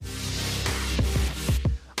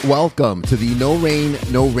Welcome to the No Rain,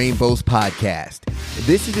 No Rainbows podcast.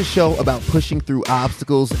 This is a show about pushing through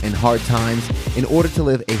obstacles and hard times in order to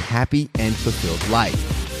live a happy and fulfilled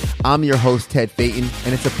life. I'm your host, Ted Phaeton,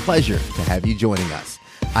 and it's a pleasure to have you joining us.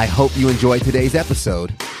 I hope you enjoyed today's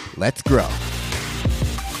episode. Let's grow.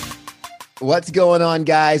 What's going on,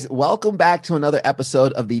 guys? Welcome back to another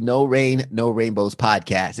episode of the No Rain, No Rainbows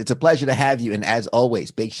podcast. It's a pleasure to have you. And as always,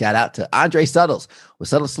 big shout out to Andre Suttles with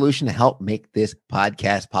Subtle Solution to help make this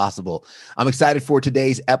podcast possible. I'm excited for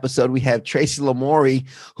today's episode. We have Tracy Lamourie,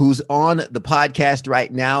 who's on the podcast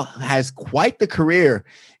right now, has quite the career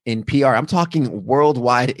in PR. I'm talking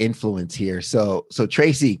worldwide influence here. So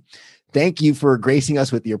Tracy, thank you for gracing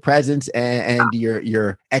us with your presence and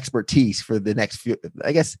your expertise for the next few,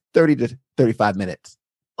 30 to 35 minutes.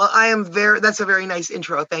 Well, that's a very nice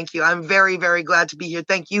intro. Thank you. I'm very, very glad to be here.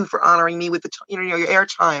 Thank you for honoring me with your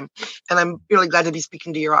airtime. And I'm really glad to be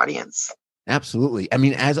speaking to your audience. Absolutely. I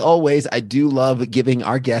mean, as always, I do love giving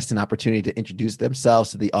our guests an opportunity to introduce themselves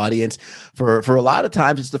to the audience. For a lot of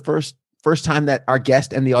times, it's the first time that our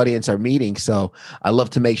guest and the audience are meeting. So I love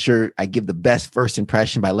to make sure I give the best first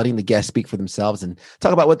impression by letting the guests speak for themselves and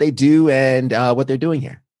talk about what they do and what they're doing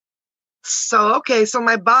here. So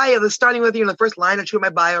my bio, starting with, the first line or two of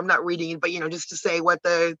my bio, I'm not reading it, but, just to say what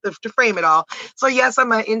to frame it all. So yes,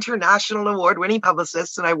 I'm an international award-winning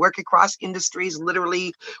publicist, and I work across industries,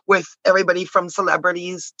 literally with everybody from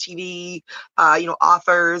celebrities, TV,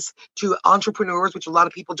 authors, to entrepreneurs, which a lot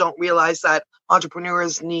of people don't realize that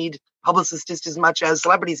entrepreneurs need publicists just as much as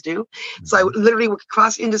celebrities do. So I literally work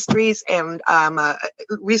across industries, and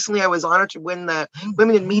recently I was honored to win the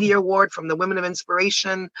Women in Media Award from the Women of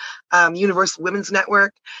Inspiration, Universal Women's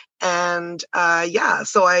Network. And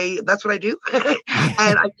so that's what I do.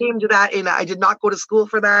 And I came to that, and I did not go to school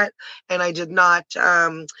for that, and I did not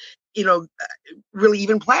really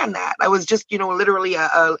even plan that. I was just, literally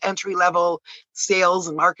a entry-level sales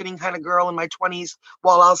and marketing kind of girl in my 20s,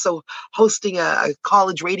 while also hosting a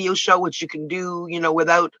college radio show, which you can do,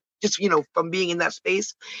 without just, from being in that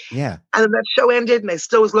space. Yeah. And then that show ended, and I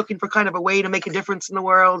still was looking for kind of a way to make a difference in the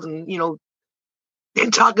world and,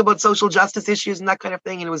 and talk about social justice issues and that kind of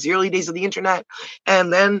thing. And it was the early days of the internet.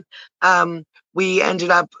 And then we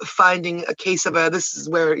ended up finding a case of this is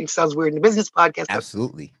where it sounds weird in the business podcast.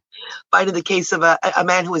 Absolutely. Finding the case of a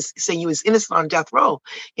man who was saying he was innocent on death row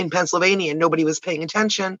in Pennsylvania, and nobody was paying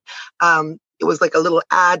attention. It was like a little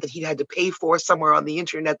ad that he had to pay for somewhere on the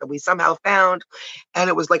internet that we somehow found. And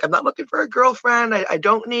it was like, I'm not looking for a girlfriend. I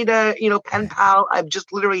don't need a, pen pal. I'm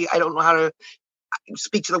just literally, I don't know how to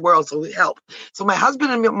speak to the world, so help. So my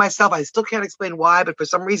husband and myself, I still can't explain why, but for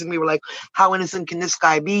some reason we were like, how innocent can this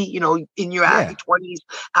guy be? In your 20s,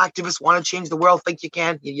 activists want to change the world, think you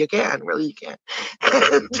can. You can, really you can.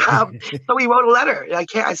 And, so we wrote a letter.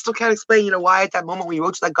 I still can't explain, why at that moment we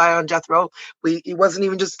wrote to that guy on death row. It wasn't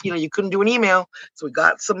even just, you couldn't do an email. So we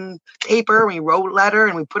got some paper, and we wrote a letter,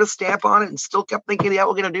 and we put a stamp on it, and still kept thinking, yeah,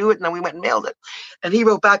 we're going to do it. And then we went and mailed it. And he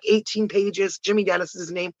wrote back 18 pages. Jimmy Dennis is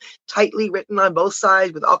his name, tightly written on both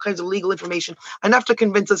sides with all kinds of legal information, enough to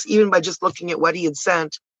convince us, even by just looking at what he had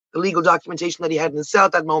sent, the legal documentation that he had in the cell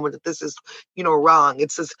at that moment, that this is, wrong.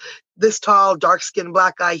 It says this tall, dark-skinned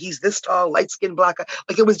black guy. He's this tall, light-skinned black guy.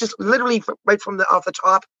 Like, it was just literally right from off the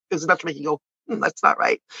top. It was enough to make you go, that's not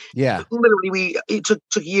right. Yeah. Literally, it took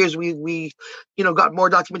years. We got more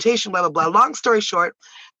documentation, blah, blah, blah. Long story short,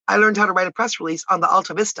 I learned how to write a press release on the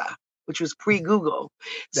Alta Vista, which was pre-Google.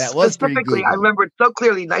 That was specifically, I remember it so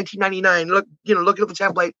clearly, 1999, looking at the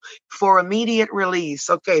template for immediate release.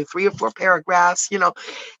 Okay, 3 or 4 paragraphs,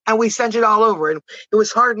 and we sent it all over. And it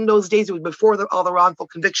was hard in those days. It was before all the wrongful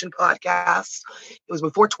conviction podcasts. It was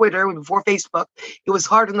before Twitter, before Facebook. It was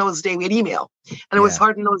hard in those days. We had email. And it was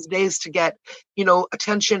hard in those days to get,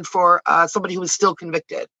 attention for somebody who was still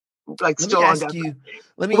convicted, still on death.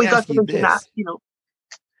 Let me ask you this.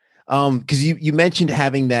 Because you mentioned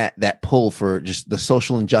having that pull for just the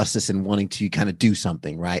social injustice and wanting to kind of do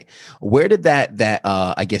something, right? Where did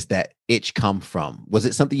that itch come from? Was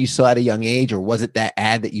it something you saw at a young age, or was it that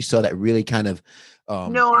ad that you saw that really kind of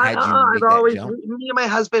No, I've always, me and my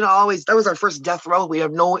husband always, that was our first death row. We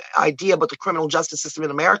have no idea about the criminal justice system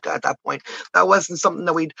in America at that point. That wasn't something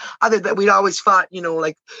that we'd always fought,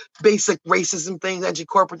 like basic racism things,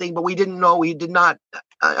 anti-corporate thing, but we did not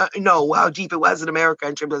know how deep it was in America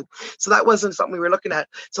in terms of, so that wasn't something we were looking at.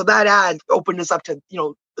 So that ad opened us up to,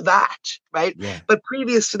 that, right? Yeah. But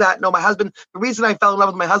previous to that, no, my husband, the reason I fell in love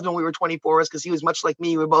with my husband when we were 24 is because he was much like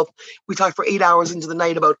me. We talked for 8 hours into the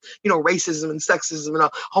night about, racism and sexism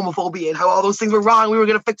and homophobia and how all those things were wrong. We were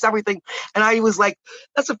going to fix everything. And I was like,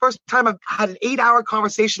 that's the first time I've had an 8-hour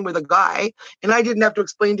conversation with a guy. And I didn't have to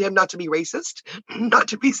explain to him not to be racist, not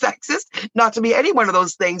to be sexist, not to be any one of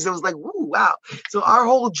those things. It was like, ooh, wow. So our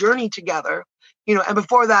whole journey together, and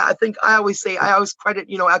before that, I think I always credit,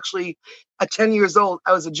 actually at 10 years old,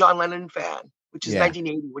 I was a John Lennon fan, which is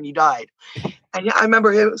 1980 when he died. And I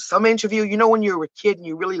remember him, some interview, when you were a kid and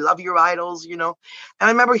you really love your idols, and I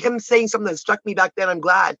remember him saying something that struck me back then. I'm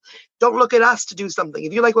glad. Don't look at us to do something.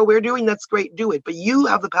 If you like what we're doing, that's great. Do it. But you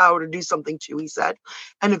have the power to do something too, he said.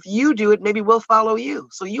 And if you do it, maybe we'll follow you.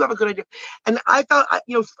 So you have a good idea. And I thought, I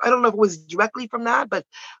don't know if it was directly from that, but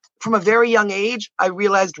from a very young age, I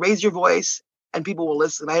realized raise your voice and people will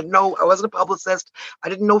listen. I wasn't a publicist. I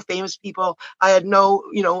didn't know famous people. I had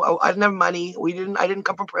I didn't have money. I didn't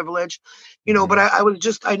come from privilege, but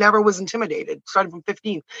I never was intimidated starting from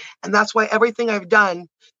 15. And that's why everything I've done,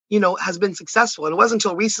 has been successful. And it wasn't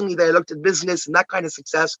until recently that I looked at business and that kind of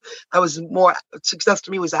success. Success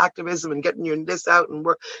to me was activism and getting your this out and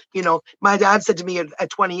work. My dad said to me at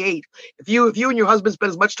 28, if you and your husband spend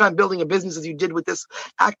as much time building a business as you did with this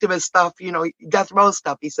activist stuff, death row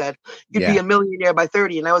stuff, he said, you'd be a millionaire by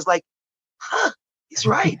 30. And I was like, huh, he's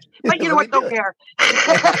right. But you know what? Don't care.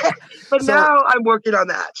 But now I'm working on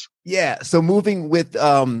that. Yeah. So moving with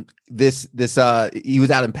this he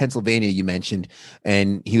was out in Pennsylvania, you mentioned,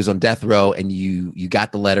 and he was on death row, and you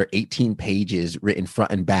got the letter, 18 pages written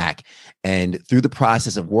front and back. And through the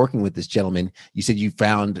process of working with this gentleman, you said you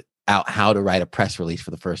found out how to write a press release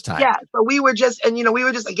for the first time. Yeah. So we were just,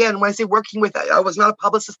 again, when I say working with, I was not a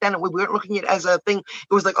publicist then, and we weren't looking at it as a thing.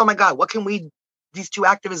 It was like, oh my God, what can these two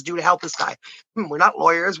activists do to help this guy? We're not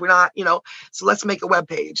lawyers. We're not, so let's make a web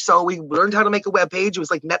page. So we learned how to make a web page. It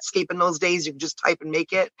was like Netscape in those days. You could just type and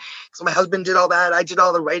make it. So my husband did all that. I did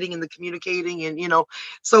all the writing and the communicating. And,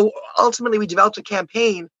 so ultimately we developed a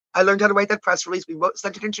campaign. I learned how to write that press release. We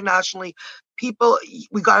sent it internationally. We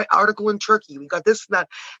got an article in Turkey. We got this and that.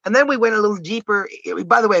 And then we went a little deeper.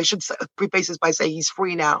 By the way, I should preface this by saying he's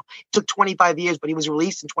free now. It took 25 years, but he was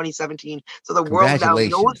released in 2017. So the world now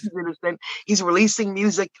knows he's innocent. He's releasing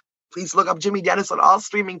music. Please look up Jimmy Dennis on all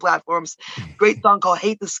streaming platforms. Great song called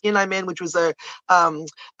Hate the Skin I'm In, which was a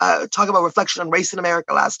talk about reflection on race in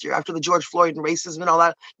America last year after the George Floyd and racism and all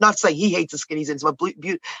that. Not saying he hates the skin he's in. It's about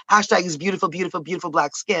hashtag is beautiful, beautiful, beautiful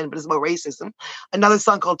black skin, but it's about racism. Another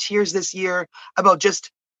song called Tears this year about just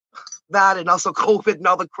that, and also COVID and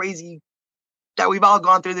all the crazy that we've all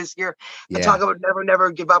gone through this year. I talk about never, never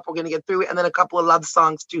give up. We're going to get through it. And then a couple of love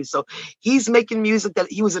songs too. So he's making music that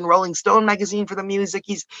he was in Rolling Stone magazine for the music.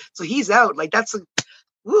 He's out. Like that's a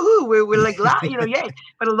woohoo. We're like, yay.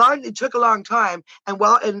 But it took a long time. And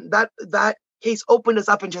that case opened us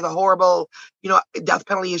up into the horrible, death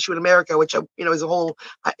penalty issue in America, which, is a whole,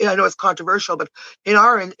 I know it's controversial, but in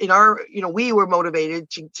our, we were motivated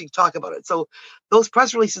to talk about it. So those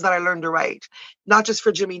press releases that I learned to write, not just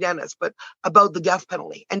for Jimmy Dennis, but about the death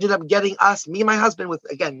penalty, ended up getting us, me and my husband, with,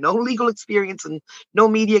 again, no legal experience and no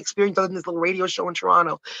media experience other than this little radio show in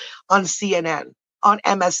Toronto, on CNN, on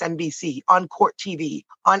MSNBC, on Court TV,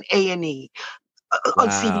 on A&E, on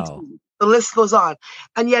CBC. The list goes on.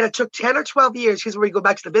 And yet it took 10 or 12 years. Here's where we go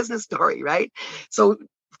back to the business story, right? So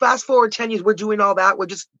fast forward 10 years, we're doing all that. We're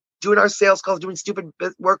just doing our sales calls, doing stupid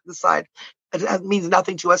work on the side. It means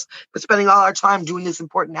nothing to us, but spending all our time doing this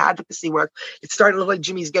important advocacy work. It started to look like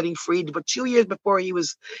Jimmy's getting freed, but 2 years before he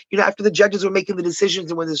was, after the judges were making the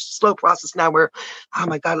decisions, and when there's a slow process now where, oh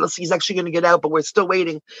my God, let's see, he's actually going to get out, but we're still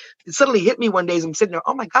waiting. It suddenly hit me one day as I'm sitting there,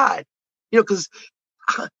 oh my God, because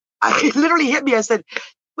it literally hit me. I said,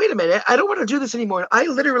 wait a minute, I don't want to do this anymore. I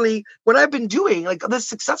literally, what I've been doing, like this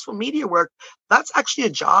successful media work, that's actually a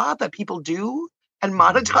job that people do and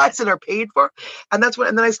monetize and are paid for. And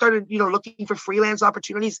then I started, looking for freelance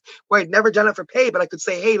opportunities where I'd never done it for pay, but I could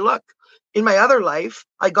say, hey, look, in my other life,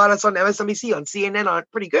 I got us on MSNBC, on CNN, on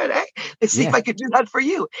pretty good, eh? Let's see if I could do that for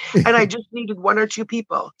you. And I just needed one or two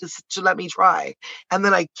people to let me try. And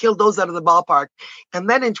then I killed those out of the ballpark. And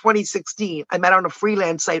then in 2016, I met on a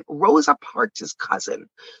freelance site, Rosa Parks' cousin,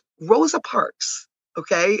 Rosa Parks.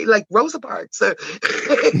 Okay, like Rosa Parks,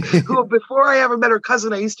 who before I ever met her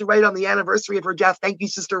cousin, I used to write on the anniversary of her death, "Thank you,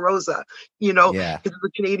 Sister Rosa." Because it's a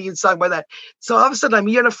Canadian song by that. So all of a sudden, I'm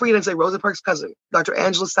here on a freelance say Rosa Parks' cousin, Dr.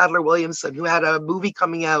 Angela Sadler Williamson, who had a movie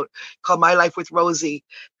coming out called My Life with Rosie,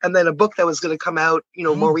 and then a book that was going to come out,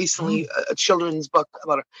 more recently, a children's book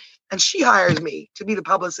about her. And she hired me to be the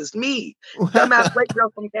publicist. Me, dumbass white girl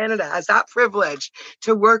from Canada, has that privilege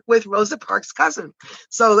to work with Rosa Parks' cousin.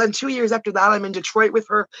 So then 2 years after that, I'm in Detroit with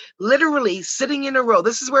her, literally sitting in a row.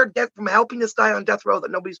 This is where from helping this guy on death row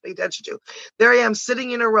that nobody's paying attention to. There I am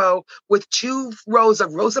sitting in a row with 2 rows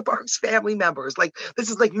of Rosa Parks family members. Like, this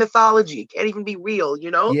is like mythology. It can't even be real,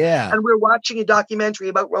 you know? Yeah. And we're watching a documentary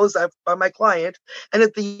about Rosa by my client. And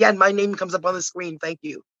at the end, my name comes up on the screen. Thank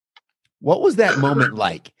you. What was that moment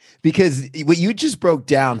like? Because what you just broke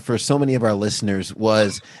down for so many of our listeners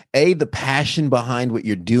was the passion behind what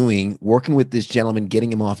you're doing, working with this gentleman,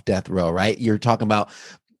 getting him off death row, right? You're talking about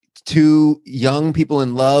 2 young people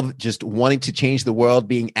in love, just wanting to change the world,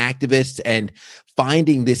 being activists and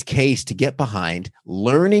finding this case to get behind,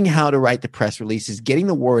 learning how to write the press releases, getting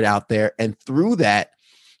the word out there. And through that,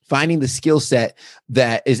 finding the skill set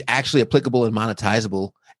that is actually applicable and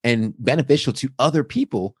monetizable and beneficial to other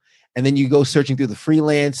people. And then you go searching through the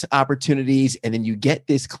freelance opportunities, and then you get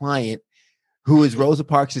this client who is Rosa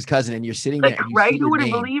Parks' cousin, and you're sitting there. And you right? see Who your would have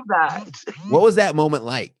name. believed that? What was that moment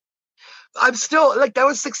like? I'm still like, that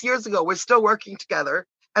was 6 years ago. We're still working together,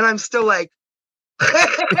 and I'm still like,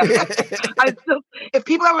 I still, if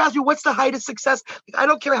people ever ask me what's the height of success, like, I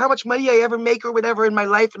don't care how much money I ever make or whatever in my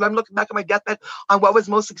life, and I'm looking back at my deathbed on what was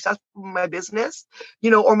most successful in my business,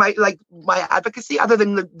 you know, or my advocacy, other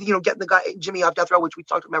than getting the guy Jimmy off death row, which we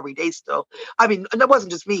talk to him every day still. I mean, and that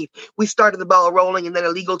wasn't just me. We started the ball rolling, and then a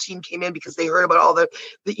legal team came in because they heard about all the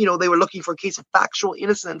they were looking for a case of factual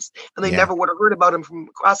innocence, and they never would have heard about him from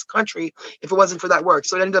across the country if it wasn't for that work.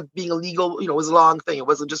 So it ended up being a legal, it was a long thing. It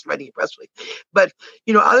wasn't just writing a press release, but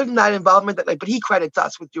other than that involvement, but he credits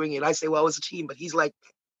us with doing it. I say, well, it was a team, but he's like,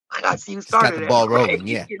 I see you started got the ball it, right? rolling,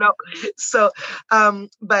 yeah. So,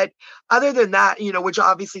 but other than that, which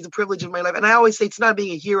obviously is a privilege in my life. And I always say it's not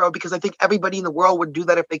being a hero, because I think everybody in the world would do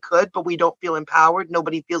that if they could, but we don't feel empowered.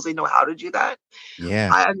 Nobody feels they know how to do that. Yeah.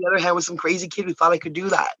 I, on the other hand, was some crazy kid who thought I could do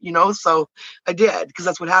that, so I did, because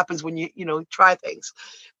that's what happens when you try things.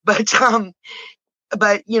 But, what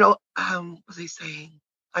was I saying?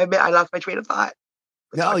 I lost my train of thought.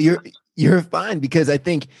 No, you're fine, because I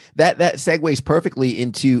think that segues perfectly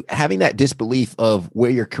into having that disbelief of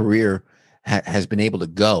where your career has been able to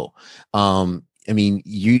go. I mean,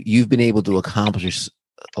 you've been able to accomplish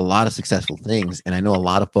a lot of successful things, and I know a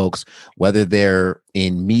lot of folks, whether they're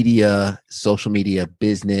in media, social media,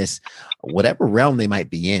 business, whatever realm they might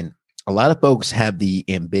be in, a lot of folks have the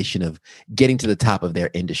ambition of getting to the top of their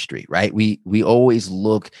industry, right? We always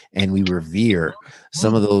look and we revere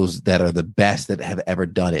some of those that are the best that have ever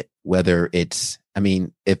done it. Whether it's,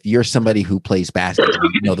 if you're somebody who plays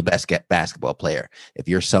basketball, the best basketball player. If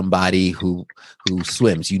you're somebody who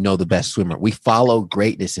swims, the best swimmer. We follow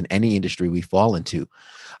greatness in any industry we fall into.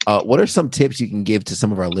 What are some tips you can give to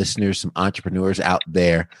some of our listeners, some entrepreneurs out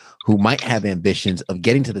there who might have ambitions of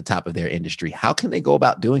getting to the top of their industry? How can they go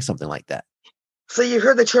about doing something like that? So you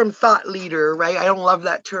heard the term thought leader, right? I don't love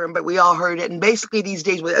that term, but we all heard it. And basically these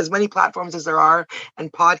days, with as many platforms as there are,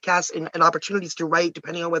 and podcasts and opportunities to write,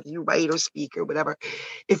 depending on whether you write or speak or whatever,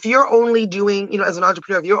 if you're only doing, as an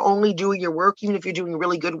entrepreneur, if you're only doing your work, even if you're doing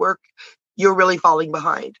really good work, you're really falling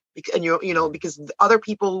behind. And because other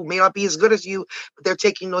people who may not be as good as you, but they're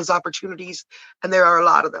taking those opportunities, and there are a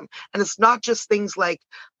lot of them. And it's not just things like,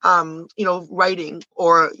 writing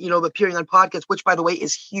or, appearing on podcasts, which, by the way,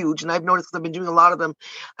 is huge. And I've noticed, because I've been doing a lot of them,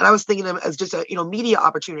 and I was thinking of them as just media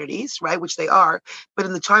opportunities, right? Which they are. But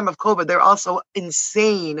in the time of COVID, they're also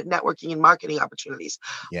insane networking and marketing opportunities.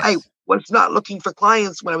 Yes. I was not looking for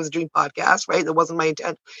clients when I was doing podcasts, right? That wasn't my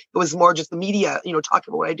intent. It was more just the media,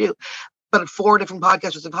 talking about what I do. But 4 different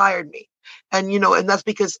podcasters have hired me. And, and that's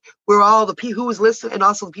because we're all the people who is listening, and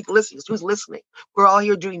also the people listening. So who's listening? We're all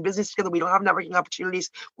here doing business together. We don't have networking opportunities.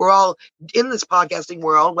 We're all in this podcasting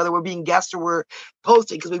world, whether we're being guests or we're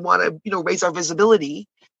posting, because we want to, raise our visibility,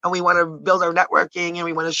 and we want to build our networking, and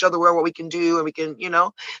we want to show the world what we can do, and we can,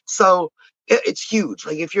 so it's huge.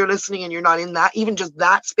 Like, if you're listening and you're not in that, even just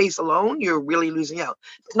that space alone, you're really losing out.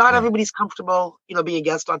 Not everybody's comfortable, being a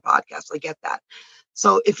guest on podcasts. I get that.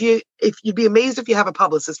 So if you'd be amazed if you have a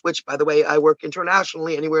publicist, which, by the way, I work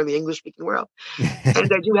internationally anywhere in the English speaking world.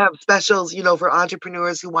 And I do have specials, for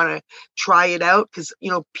entrepreneurs who want to try it out, because,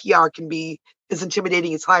 PR can be as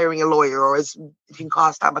intimidating as hiring a lawyer, or it can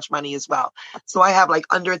cost that much money as well. So I have like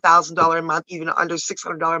under $1,000 a month, even under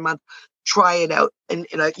 $600 a month try it out, and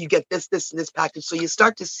you get this, and this package. So you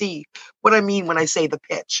start to see what I mean when I say the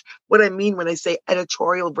pitch, what I mean when I say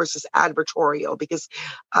editorial versus advertorial, because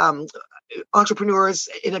entrepreneurs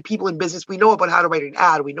and people in business, we know about how to write an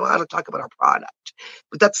ad, we know how to talk about our product,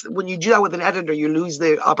 but that's when you do that with an editor, you lose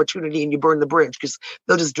the opportunity and you burn the bridge, because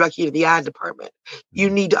they'll just direct you to the ad department. You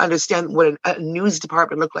need to understand what a news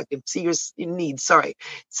department look like, and see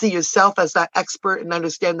yourself as that expert, and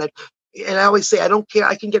understand that. And I always say, I don't care.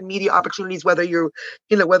 I can get media opportunities, whether you're,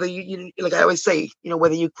 whether you like I always say,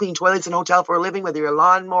 whether you clean toilets in a hotel for a living, whether you're a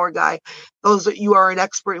lawnmower guy, you are an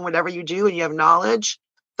expert in whatever you do, and you have knowledge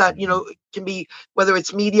that, can be, whether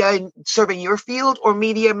it's media and serving your field, or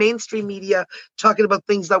mainstream media, talking about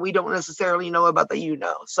things that we don't necessarily know about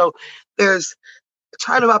that. So there's a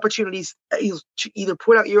ton of opportunities to either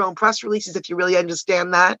put out your own press releases if you really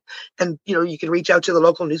understand that. And, you can reach out to the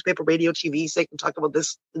local newspaper, radio, TV, so they can talk about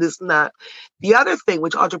this, and that. The other thing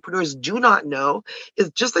which entrepreneurs do not know is,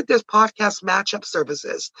 just like there's podcast matchup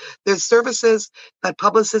services, there's services that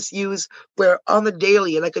publicists use where on the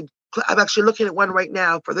daily, and I'm actually looking at one right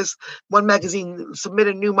now for this one magazine, submit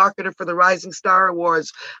a new marketer for the Rising Star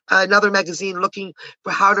Awards. Another magazine looking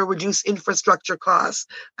for how to reduce infrastructure costs.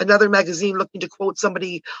 Another magazine looking to quote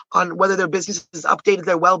somebody on whether their business has updated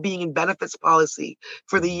their well-being and benefits policy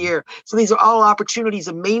for the year. So these are all opportunities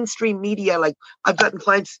of mainstream media. Like, I've gotten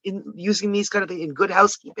clients using these kind of things in Good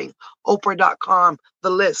Housekeeping, Oprah.com, The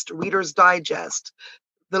List, Reader's Digest,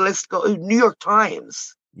 The List, New York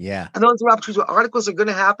Times. Yeah. And those are opportunities where articles are going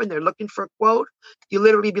to happen. They're looking for a quote. You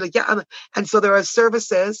literally be like, yeah. And so there are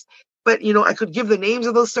services, but, I could give the names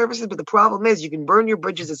of those services, but the problem is you can burn your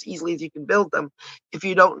bridges as easily as you can build them if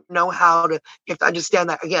you don't know how to. You have to understand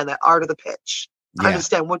that, again, that art of the pitch. Yeah.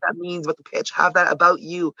 Understand what that means about the pitch. Have that about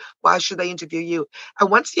you. Why should they interview you? And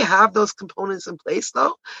once you have those components in place,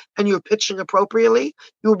 though, and you're pitching appropriately,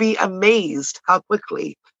 you'll be amazed how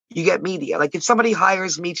quickly you get media. Like, if somebody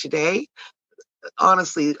hires me today,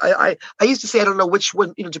 honestly, I used to say, I don't know which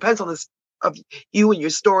one, depends on this of you and your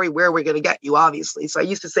story, where we're going to get you, obviously. So I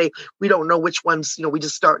used to say, we don't know which ones, we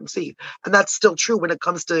just start and see. And that's still true when it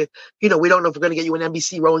comes to, we don't know if we're going to get you an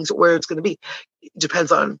NBC Rolling, where it's going to be. It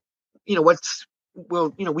depends on, what's, we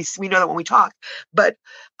know that when we talk. But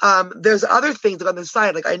there's other things on the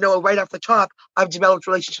side. Like, I know right off the top, I've developed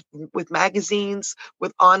relationships with magazines,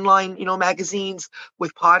 with online, magazines,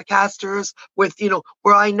 with podcasters, with,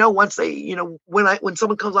 where I know once they, when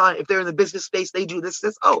someone comes on, if they're in the business space, they do this,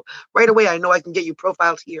 oh, right away, I know I can get you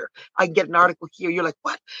profiled here. I can get an article here. You're like,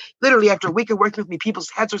 what? Literally, after a week of working with me, people's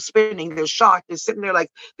heads are spinning. They're shocked. They're sitting there like,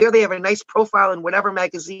 there they have a nice profile in whatever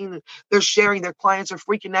magazine. They're sharing. Their clients are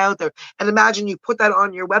freaking out. And imagine you put that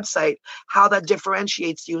on your website, how that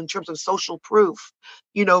differentiates you in terms of social proof,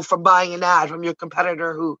 from buying an ad from your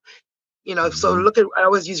competitor who, so I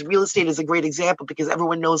always use real estate as a great example, because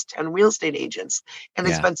everyone knows 10 real estate agents, and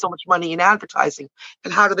they spend so much money in advertising.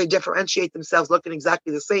 And how do they differentiate themselves looking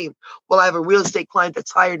exactly the same? Well, I have a real estate client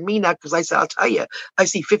that's hired me now because I said, I'll tell you, I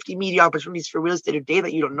see 50 media opportunities for real estate a day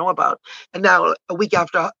that you don't know about. And now a week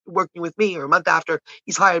after working with me, or a month after,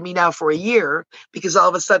 he's hired me now for a year, because all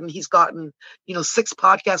of a sudden he's gotten, 6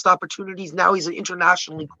 podcast opportunities. Now he's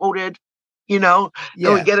internationally quoted. We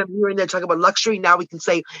get him here and there talking about luxury. Now we can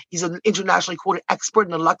say he's an internationally quoted expert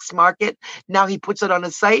in the Lux market. Now he puts it on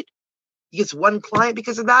his site. He gets one client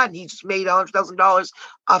because of that, and he just made $100,000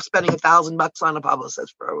 off spending $1,000 on a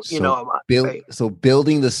publicist for a month. Right? So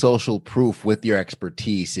building the social proof with your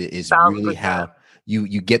expertise is 1,000%. Really how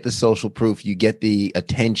you get the social proof, you get the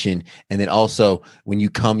attention, and then also when you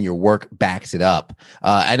come, your work backs it up.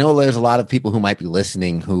 I know there's a lot of people who might be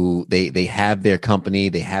listening who they have their company,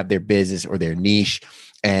 they have their business or their niche,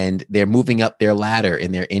 and they're moving up their ladder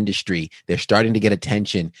in their industry. They're starting to get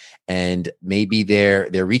attention, and maybe they're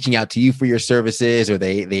reaching out to you for your services, or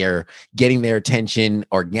they are getting their attention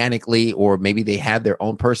organically, or maybe they have their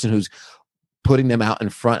own person who's putting them out in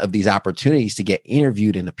front of these opportunities to get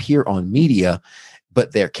interviewed and appear on media,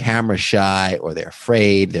 but they're camera shy, or they're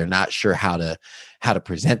afraid. They're not sure how to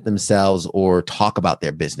present themselves or talk about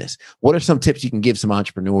their business. What are some tips you can give some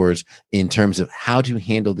entrepreneurs in terms of how to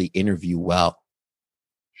handle the interview well?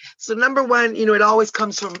 So number one, it always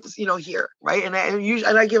comes from, here, right? And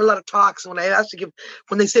I give a lot of talks. When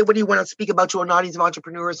they say, what do you want to speak about to an audience of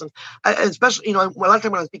entrepreneurs? And especially, a lot of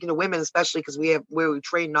time when I'm speaking to women, especially because we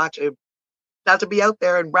train not to be out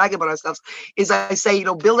there and brag about ourselves, is I say,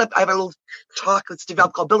 build up. I have a little talk that's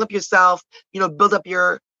developed called Build Up Yourself, build up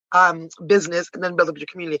your business, and then build up your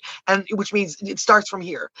community. And which means it starts from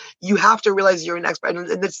here. You have to realize you're an expert.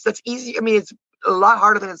 And that's easy. I mean, a lot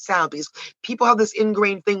harder than it sounds, because people have this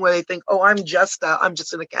ingrained thing where they think, oh, I'm just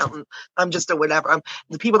an accountant. I'm just a whatever.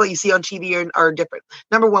 The people that you see on TV are different.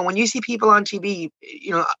 Number one, when you see people on TV,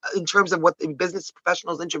 in terms of what the business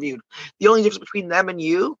professionals interviewed, the only difference between them and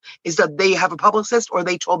you is that they have a publicist or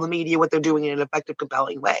they told the media what they're doing in an effective,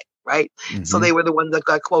 compelling way, right? So they were the ones that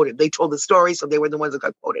got quoted. They told the story, so they were the ones that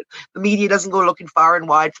got quoted. The media doesn't go looking far and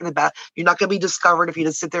wide for the best. You're not going to be discovered if you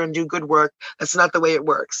just sit there and do good work. That's not the way it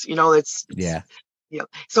works.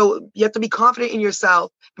 So you have to be confident in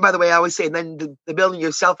yourself. And by the way, I always say, then the building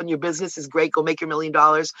yourself and your business is great. Go make your $1 million.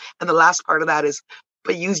 And the last part of that is,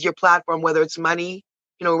 but use your platform, whether it's money,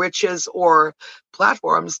 riches, or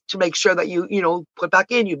platforms, to make sure that you put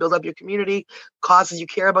back in, you build up your community, causes you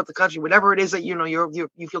care about, the country, whatever it is that,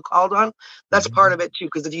 you feel called on. That's part of it too.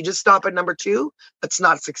 Because if you just stop at number 2, that's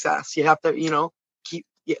not success. You have to,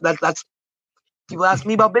 that's people ask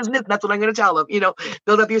me about business. That's what I'm going to tell them.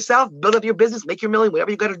 Build up yourself, build up your business, make your $1 million,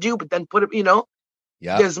 whatever you got to do, but then put it,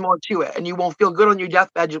 there's more to it, and you won't feel good on your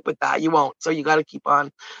deathbed with that. You won't. So you got to keep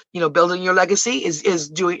on, building your legacy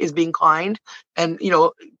is being kind, and,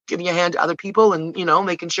 giving a hand to other people, and,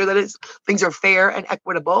 making sure that things are fair and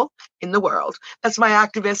equitable in the world. That's my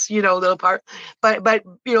activist, little part. But,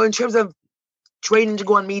 in terms of training to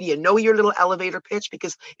go on media, know your little elevator pitch,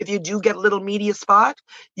 because if you do get a little media spot,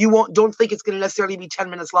 don't think it's going to necessarily be 10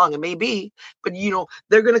 minutes long. It may be, but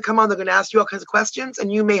they're going to come on, they're going to ask you all kinds of questions,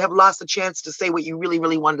 and you may have lost the chance to say what you really,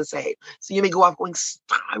 really wanted to say. So you may go off going,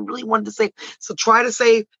 I really wanted to say. So try to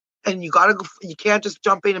say, and you can't just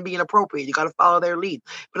jump in and be inappropriate. You got to follow their lead.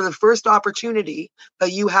 But the first opportunity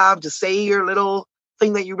that you have to say your little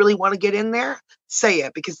thing that you really want to get in there, say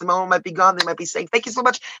it, because the moment might be gone. They might be saying, thank you so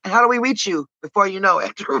much, and how do we reach you, before you know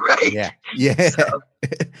it, right? Yeah. So.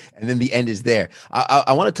 And then the end is there.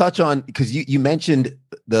 I want to touch on, because you mentioned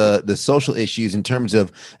the social issues in terms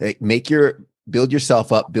of build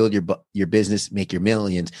yourself up, build your business, make your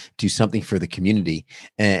millions, do something for the community.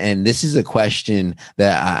 And this is a question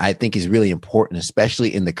that I think is really important,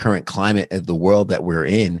 especially in the current climate of the world that we're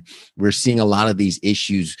in. We're seeing a lot of these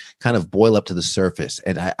issues kind of boil up to the surface.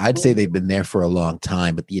 And I'd say they've been there for a long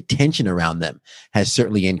time, but the attention around them has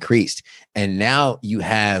certainly increased. And now you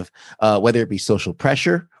have, whether it be social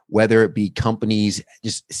pressure, whether it be companies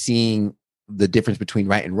just seeing the difference between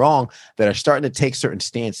right and wrong, that are starting to take certain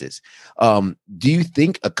stances. Do you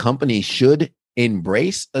think a company should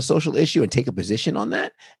embrace a social issue and take a position on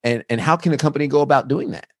that? And how can a company go about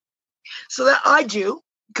doing that? So that I do,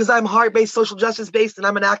 because I'm heart-based, social justice-based, and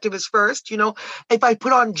I'm an activist first. If I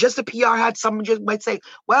put on just a PR hat, someone just might say,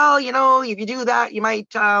 well, if you do that, you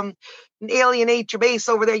might alienate your base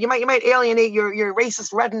over there. You might alienate your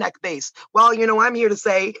racist redneck base. Well, I'm here to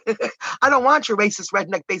say, I don't want your racist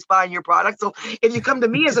redneck base buying your product. So if you come to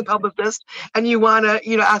me as a publicist and you want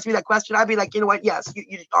to, ask me that question, I'd be like, you know what? Yes,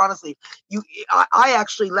 you honestly, I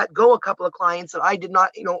actually let go a couple of clients that I did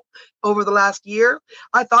not, over the last year.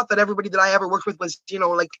 I thought that everybody that I ever worked with was,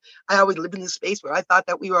 like, I always lived in this space where I thought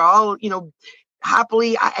that we were all,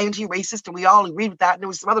 happily anti-racist, and we all agreed with that. And there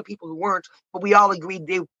was some other people who weren't, but we all agreed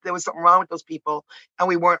there was something wrong with those people, and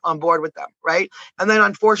we weren't on board with them, right? And then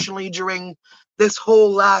unfortunately, during this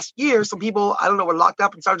whole last year, some people, I don't know, were locked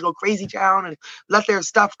up and started to go crazy town and let their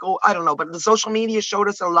stuff go. I don't know, but the social media showed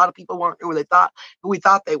us that a lot of people weren't who we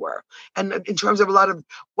thought they were. And in terms of a lot of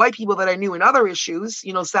white people that I knew in other issues,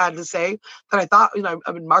 sad to say, that I thought,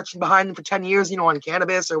 I've been marching behind them for 10 years, on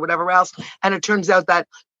cannabis or whatever else. And it turns out that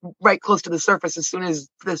right close to the surface, as soon as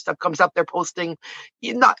this stuff comes up, they're posting.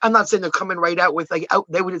 I'm not saying they're coming right out with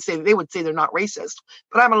they would say they're not racist,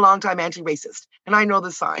 but I'm a longtime anti-racist, and I know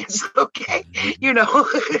the signs. Okay,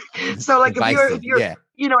 So like if you're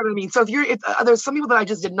you know what I mean. So if there's some people that I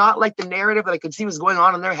just did not like the narrative that I could see was going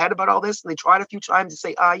on in their head about all this, and they tried a few times to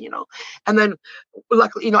say, and then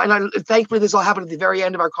luckily, thankfully this all happened at the very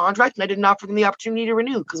end of our contract, and I didn't offer them the opportunity to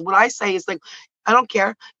renew, because what I say is, like, I don't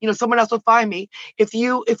care. Someone else will find me. If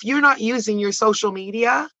you're not using your social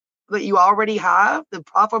media that you already have, the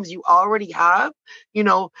platforms you already have,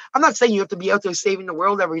 I'm not saying you have to be out there saving the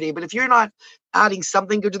world every day, but if you're not adding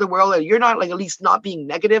something good to the world, or you're not, at least not being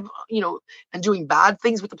negative, and doing bad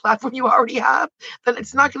things with the platform you already have, then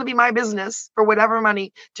it's not going to be my business for whatever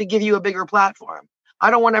money to give you a bigger platform. I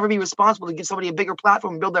don't want to ever be responsible to give somebody a bigger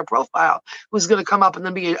platform and build their profile who's going to come up and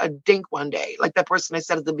then be a dink one day. Like that person I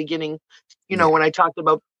said at the beginning, when I talked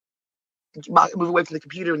about move away from the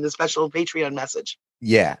computer and the special Patreon message.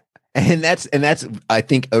 Yeah. And that's, I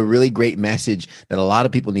think, a really great message that a lot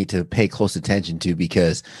of people need to pay close attention to,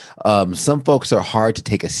 because some folks are hard to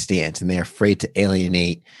take a stance and they're afraid to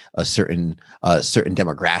alienate a certain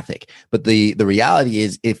demographic. But the reality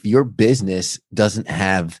is, if your business doesn't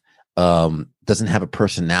have doesn't have a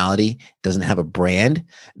personality, doesn't have a brand,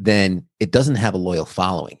 then it doesn't have a loyal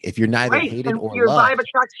following. If you're neither Right. hated And or your vibe loved,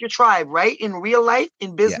 attracts your tribe, right? In real life,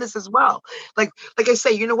 in yeah, business as well. Like I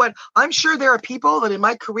say, you know what? I'm sure there are people that in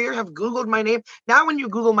my career have Googled my name. Now, when you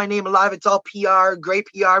Google my name a lot of it's all PR, great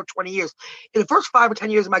PR, 20 years. In the first 5 or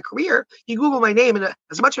 10 years of my career, you Google my name, and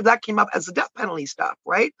as much of that came up as the death penalty stuff,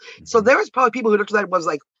 right? So mhm, there was probably people who looked at that and was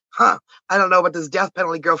like, huh, I don't know about this death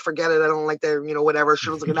penalty girl. Forget it. I don't like their, whatever. She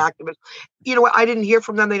was like an activist. You know what? I didn't hear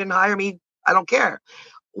from them. They didn't hire me. I don't care.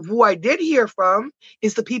 Who I did hear from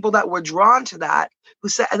is the people that were drawn to that, who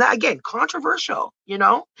said, and that again, controversial,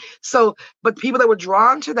 So, but people that were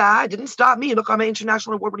drawn to that didn't stop me. Look, I'm an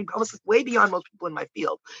international award-winning publicist, way beyond most people in my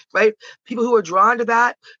field, right? People who are drawn to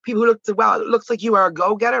that, people who look to, wow, it looks like you are a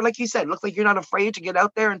go-getter. Like you said, it looks like you're not afraid to get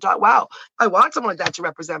out there and talk, wow, I want someone like that to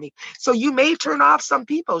represent me. So you may turn off some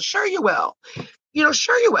people. Sure you will.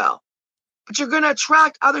 Sure you will. But you're going to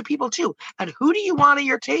attract other people too. And who do you want at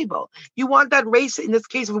your table? You want that racist, in this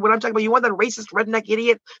case of what I'm talking about, you want that racist redneck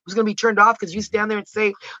idiot who's going to be turned off because you stand there and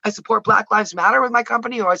say, I support Black Lives Matter with my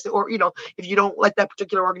company, or if you don't like that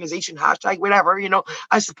particular organization, hashtag whatever,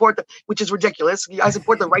 I support which is ridiculous. I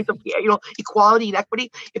support the rights of, equality and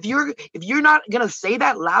equity. If you're not going to say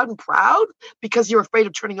that loud and proud because you're afraid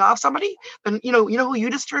of turning off somebody, then, who you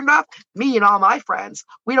just turned off? Me and all my friends.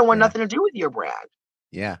 We don't want yeah, nothing to do with your brand.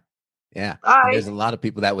 yeah, yeah. All And right. there's a lot of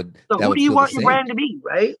people that would So who do you feel the want your same. brand to be,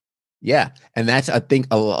 right? Yeah. And that's, I think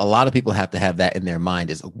a lot of people have to have that in their mind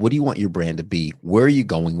is, what do you want your brand to be? Where are you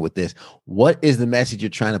going with this? What is the message you're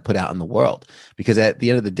trying to put out in the world? Because at the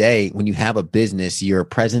end of the day, when you have a business, your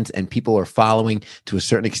presence and people are following to a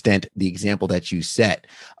certain extent the example that you set.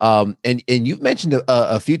 And you've mentioned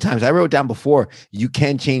a few times, I wrote down before, you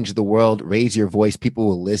can change the world, raise your voice, people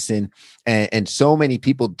will listen. And so many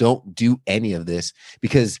people don't do any of this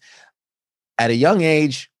because at a young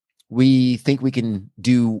age, we think we can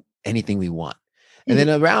do anything we want. And then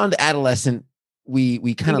around adolescent, we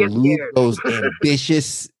You kind of get lose scared. those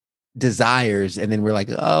ambitious desires. And then we're like,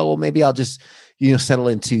 oh, well, maybe I'll just, settle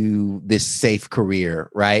into this safe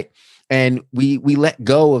career. Right. And we let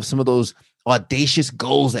go of some of those audacious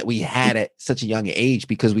goals that we had at such a young age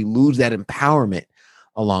because we lose that empowerment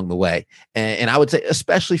along the way. And I would say,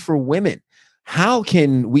 especially for women, how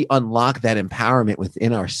can we unlock that empowerment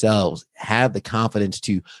within ourselves, have the confidence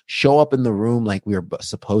to show up in the room like we're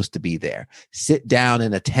supposed to be there, sit down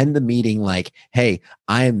and attend the meeting like, hey,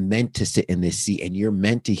 I am meant to sit in this seat and you're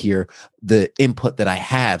meant to hear the input that I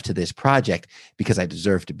have to this project because I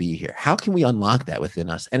deserve to be here. How can we unlock that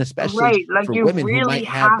within us? And especially Right. Like for you women who really might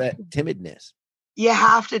have have that timidness. you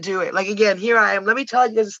have to do it. Like again, here I am. Let me tell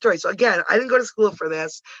you guys a story. So again, I didn't go to school for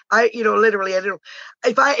this. Literally I didn't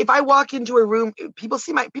if I walk into a room, people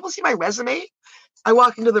see my resume. I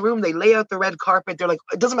walk into the room, they lay out the red carpet. They're like,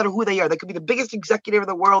 it doesn't matter who they are. They could be the biggest executive in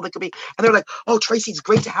the world. They could be, and they're like, oh, Tracy, it's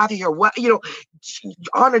great to have you here. What,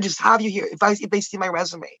 honor just have you here. If they see my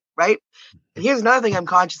resume, right? And here's another thing I'm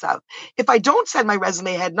conscious of. If I don't send my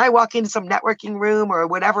resume ahead and I walk into some networking room or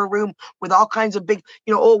whatever room with all kinds of big,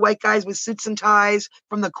 old white guys with suits and ties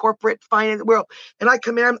from the corporate finance world, and I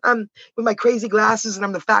come in, I'm with my crazy glasses and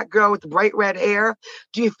I'm the fat girl with the bright red hair.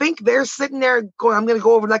 Do you think they're sitting there going, I'm going to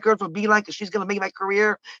go over to that girl for Beeline because she's going to make my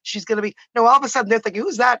career? She's going to be, no, all of a sudden they're thinking,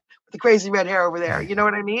 who's that with the crazy red hair over there? You know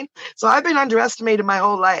what I mean? So I've been underestimated my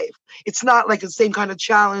whole life. It's not like the same kind of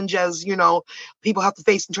challenge as, people have to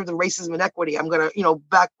face in terms of racism and equity. I'm gonna,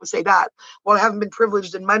 say that. Well, I haven't been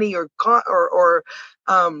privileged in money or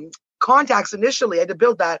contacts initially. I had to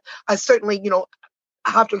build that. I certainly,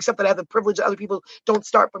 have to accept that I have the privilege that other people don't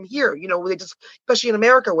start from here. They just, especially in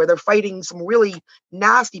America, where they're fighting some really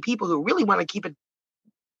nasty people who really want to keep it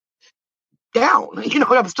down.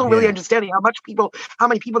 I'm still really Yeah. understanding how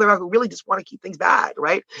many people there are who really just want to keep things bad,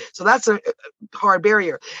 right? So that's a hard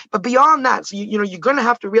barrier. But beyond that, so you're going to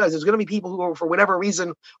have to realize there's going to be people who, for whatever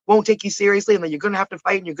reason, won't take you seriously, and then you're going to have to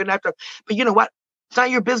fight, and you're going to have to. But you know what? It's not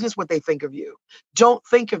your business what they think of you. Don't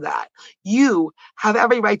think of that. You have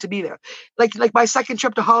every right to be there. Like my second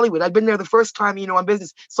trip to Hollywood, I'd been there the first time, on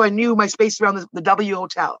business. So I knew my space around the W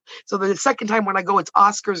Hotel. So the second time when I go, it's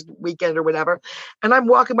Oscars weekend or whatever. And I'm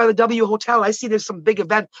walking by the W Hotel. I see there's some big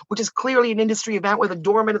event, which is clearly an industry event with a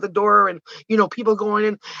doorman at the door and, people going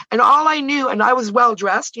in. And all I knew, and I was well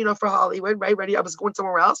dressed, for Hollywood, right? Ready. I was going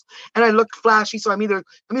somewhere else. And I looked flashy. So I'm either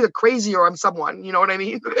crazy or I'm someone, you know what I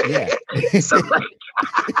mean? Yeah. So like,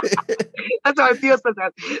 that's how I feel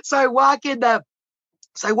sometimes. So I walk in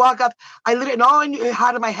so I walk up, I literally, and all I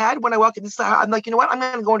had in my head when I walk in, I'm like, you know what? I'm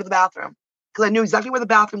going to go into the bathroom. because I knew exactly where the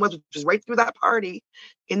bathroom was, which was right through that party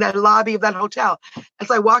in that lobby of that hotel. And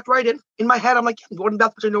so I walked right in. In my head, I'm like, I'm going to the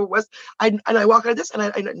bathroom, I know where it was. I walk out of this and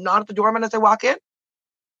I nod at the doorman as I walk in.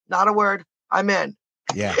 Not a word. I'm in.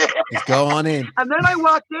 Yeah. Just go on in. And then I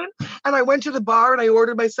walked in and I went to the bar and I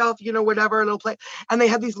ordered myself, whatever, a little plate. And they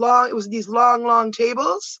had these long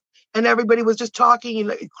tables. And everybody was just talking,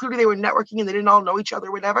 and clearly they were networking, and they didn't all know each other,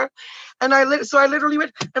 or whatever. And I literally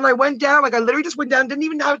went, and I went down, like I literally just went down, didn't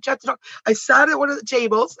even have a chat to talk. I sat at one of the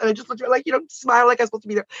tables, and I just looked like, smile like I was supposed to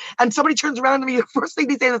be there. And somebody turns around to me, the first thing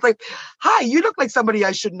they say is like, "Hi, you look like somebody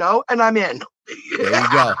I should know," and I'm in. There you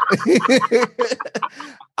go.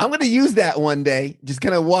 I'm going to use that one day. Just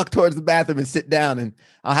kind of walk towards the bathroom and sit down, and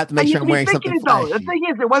I'll have to make sure I'm wearing something flashy. The thing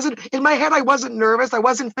is, it wasn't in my head. I wasn't nervous. I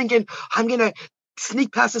wasn't thinking I'm going to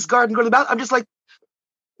sneak past this guard and go to the bathroom. I'm just like,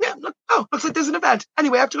 yeah, look, looks like there's an event.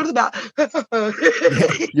 Anyway, I have to go to the bathroom.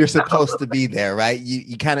 You're supposed to be there, right?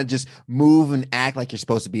 You kind of just move and act like you're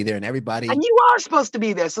supposed to be there, and everybody. And you are supposed to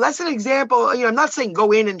be there. So that's an example. I'm not saying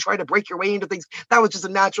go in and try to break your way into things. That was just a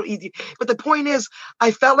natural, easy. But the point is,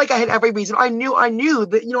 I felt like I had every reason. I knew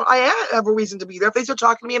that, I had every reason to be there. If they start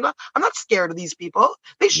talking to me, I'm not scared of these people.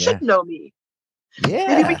 They should know me. Yeah.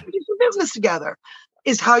 Maybe we can do some business together.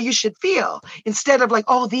 Is how you should feel, instead of like,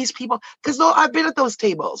 oh, these people, because I've been at those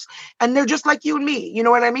tables and they're just like you and me. You know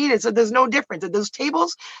what I mean? There's no difference at those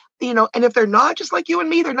tables, and if they're not just like you and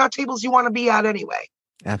me, they're not tables you want to be at anyway.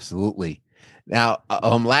 Absolutely. Now,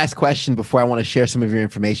 last question before I want to share some of your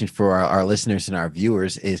information for our listeners and our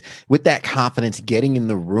viewers is, with that confidence, getting in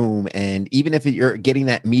the room, and even if you're getting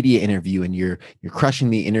that media interview and you're crushing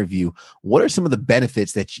the interview, what are some of the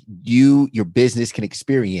benefits that your business can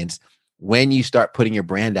experience when you start putting your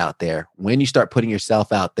brand out there, when you start putting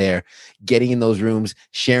yourself out there, getting in those rooms,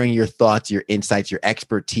 sharing your thoughts, your insights, your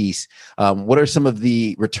expertise? What are some of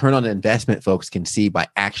the return on investment folks can see by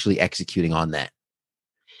actually executing on that?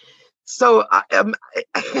 So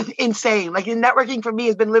insane. Like, networking for me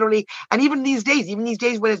has been literally, and even these days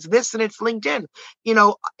when it's this and it's LinkedIn,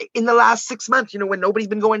 in the last 6 months, when nobody's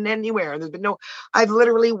been going anywhere and there's been I've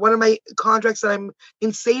literally, one of my contracts that I'm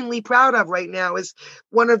insanely proud of right now is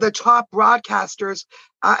one of the top broadcasters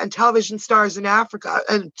and television stars in Africa,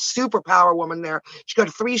 and superpower woman there. She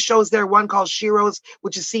got 3 shows there, one called Shiro's,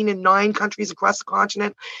 which is seen in 9 countries across the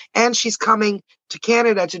continent. And she's coming to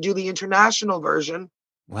Canada to do the international version.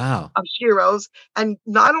 Wow. Of Shiro's. And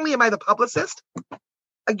not only am I the publicist,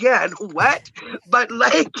 again, what? But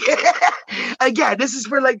like, again, this is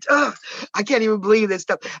for like, I can't even believe this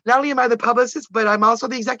stuff. Not only am I the publicist, but I'm also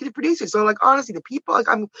the executive producer. So like, honestly, the people, like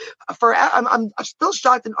I'm still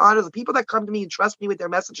shocked and honored. The people that come to me and trust me with their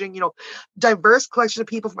messaging, diverse collection of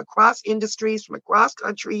people from across industries, from across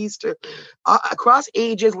countries to across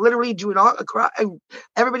ages, literally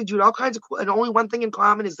everybody doing all kinds of cool, and only one thing in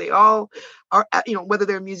common is they all are, whether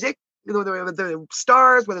they're music, whether they're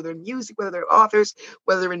stars, whether they're music, whether they're authors,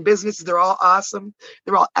 whether they're in business, they're all awesome.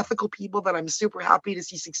 They're all ethical people that I'm super happy to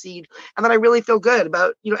see succeed, and that I really feel good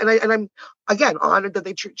about. And I'm again honored that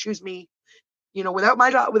they choose me. Without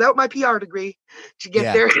my PR degree to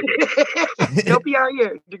get there, no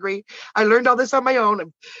PR degree. I learned all this on my own.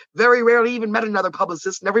 I've very rarely even met another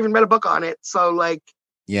publicist. Never even read a book on it. So like,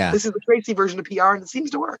 this is the Tracy version of PR, and it seems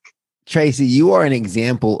to work. Tracy, you are an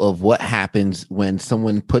example of what happens when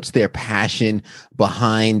someone puts their passion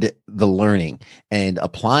behind the learning and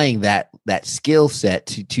applying that skill set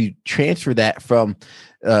to transfer that from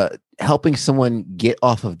helping someone get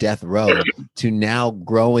off of death row to now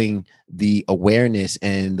growing the awareness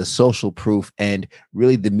and the social proof and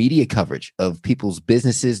really the media coverage of people's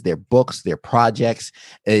businesses, their books, their projects.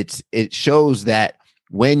 It shows that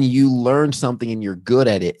when you learn something and you're good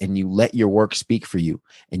at it and you let your work speak for you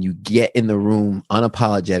and you get in the room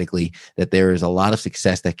unapologetically, that there is a lot of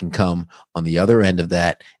success that can come on the other end of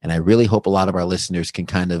that. And I really hope a lot of our listeners can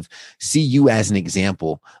kind of see you as an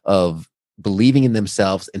example of believing in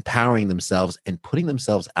themselves, empowering themselves, and putting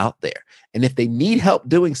themselves out there. And if they need help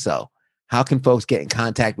doing so, how can folks get in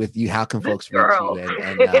contact with you? How can folks reach you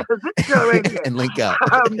and link up?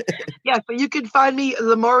 So you can find me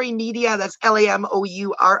Lamoure Media. That's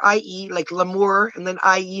Lamoure, like Lamour, and then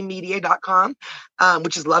IEmedia.com,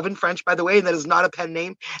 which is love in French, by the way. And that is not a pen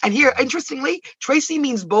name. And here, interestingly, Tracy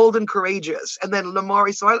means bold and courageous. And then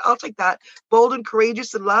Lamoure. So I'll take that. Bold and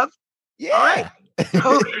courageous and love. Yeah. All right.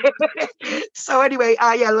 So anyway,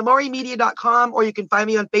 LamoureMedia.com, or you can find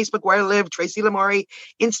me on Facebook where I live, Tracy Lamoure.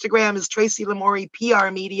 Instagram is Tracy Lamoure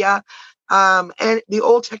PR Media. And the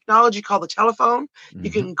old technology called the telephone,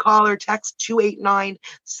 you can call or text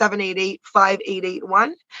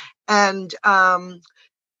 289-788-5881. And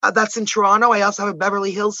that's in Toronto. I also have a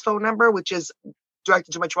Beverly Hills phone number, which is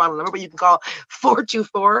directed to my Toronto number, but you can call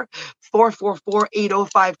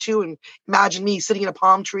 424-444-8052 and imagine me sitting in a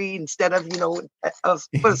palm tree instead of, a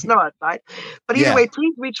foot of snow outside. But either way,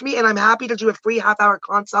 please reach me, and I'm happy to do a free half-hour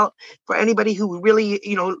consult for anybody who really,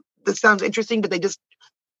 this sounds interesting, but they just,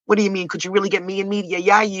 what do you mean? Could you really get me in media?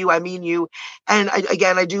 Yeah, I mean you. And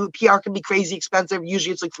I do, PR can be crazy expensive.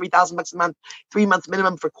 Usually it's like $3,000 a month, 3 months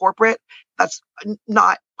minimum for corporate. That's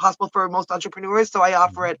not possible for most entrepreneurs. So I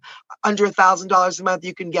offer it under $1,000 a month.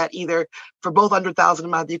 You can get either, for both under $1,000 a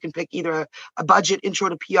month, you can pick either a budget intro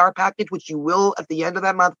to PR package, which you will at the end of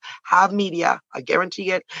that month have media, I guarantee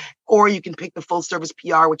it, or you can pick the full service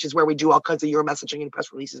PR, which is where we do all kinds of your messaging and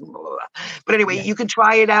press releases and blah, blah, blah. But anyway, you can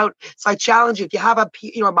try it out. So I challenge you, if you have a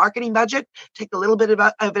marketing budget, take a little bit of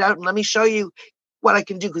it out and let me show you what I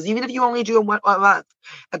can do. Because even if you only do a month,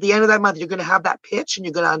 at the end of that month, you're going to have that pitch and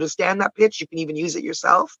you're going to understand that pitch. You can even use it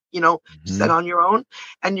yourself, set on your own,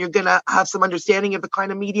 and you're going to have some understanding of the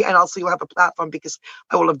kind of media. And also you'll have a platform because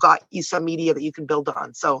I will have got you some media that you can build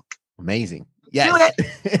on. So amazing. Yes.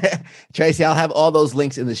 Tracy, I'll have all those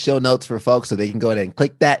links in the show notes for folks so they can go ahead and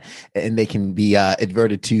click that and they can be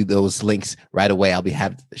adverted to those links right away. I'll be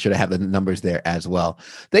sure to have the numbers there as well.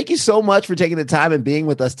 Thank you so much for taking the time and being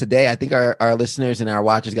with us today. I think our listeners and our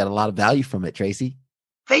watchers got a lot of value from it, Tracy.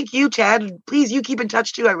 Thank you, Ted. Please, you keep in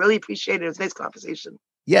touch too. I really appreciate it. It was a nice conversation.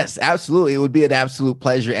 Yes, absolutely. It would be an absolute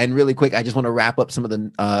pleasure. And really quick, I just want to wrap up some of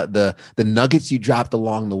the nuggets you dropped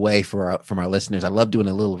along the way from our listeners. I love doing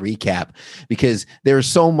a little recap because there's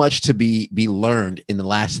so much to be learned in the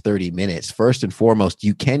last 30 minutes. First and foremost,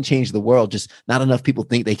 you can change the world. Just not enough people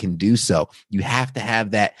think they can do so. You have to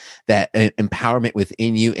have that empowerment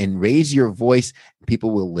within you and raise your voice.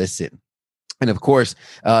 People will listen. And of course,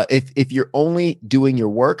 if you're only doing your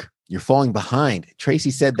work, you're falling behind.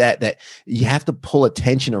 Tracy said that you have to pull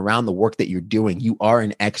attention around the work that you're doing. You are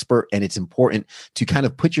an expert, and it's important to kind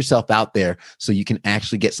of put yourself out there so you can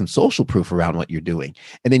actually get some social proof around what you're doing.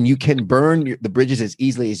 And then you can burn the bridges as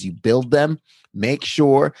easily as you build them. Make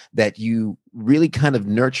sure that you really kind of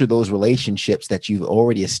nurture those relationships that you've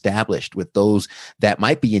already established with those that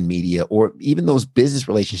might be in media, or even those business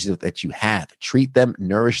relationships that you have. Treat them,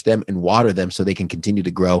 nourish them, and water them so they can continue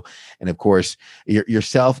to grow. And of course,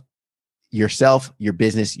 yourself, your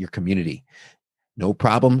business, your community. No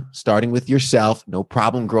problem starting with yourself. No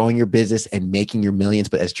problem growing your business and making your millions.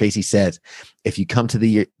 But as Tracy says, if you come to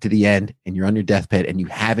the end and you're on your deathbed and you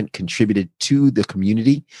haven't contributed to the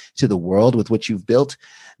community, to the world with what you've built,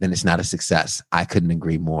 then it's not a success. I couldn't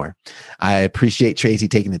agree more. I appreciate Tracy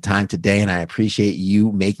taking the time today, and I appreciate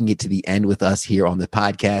you making it to the end with us here on the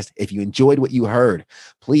podcast. If you enjoyed what you heard,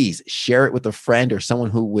 please share it with a friend or someone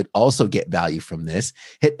who would also get value from this.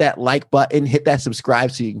 Hit that like button, hit that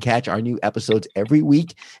subscribe so you can catch our new episodes every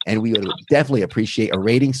week. And we would definitely appreciate a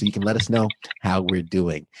rating so you can let us know how we're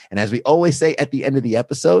doing. And as we always say at the end of the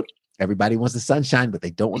episode, everybody wants the sunshine, but they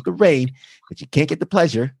don't want the rain. But you can't get the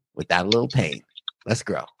pleasure without a little pain. Let's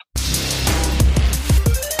grow.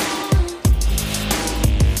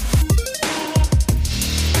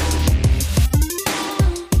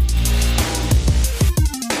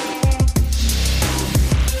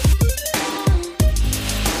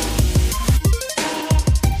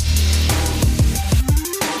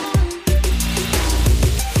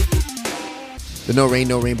 The No Rain,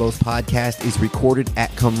 No Rainbows podcast is recorded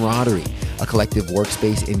at Camaraderie, a collective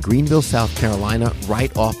workspace in Greenville, South Carolina,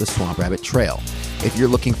 right off the Swamp Rabbit Trail. If you're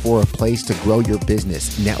looking for a place to grow your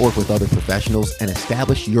business, network with other professionals, and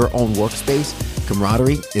establish your own workspace,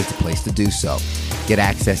 Camaraderie is the place to do so. Get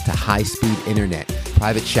access to high-speed internet,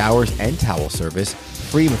 private showers and towel service,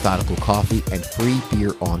 free methodical coffee, and free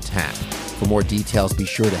beer on tap. For more details, be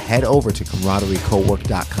sure to head over to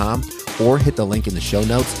CamaraderieCowork.com or hit the link in the show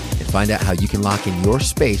notes and find out how you can lock in your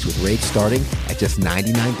space with rates starting at just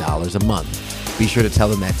 $99 a month. Be sure to tell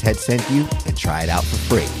them that Ted sent you and try it out for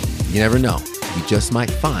free. You never know, you just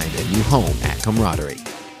might find a new home at Camaraderie.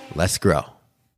 Let's grow.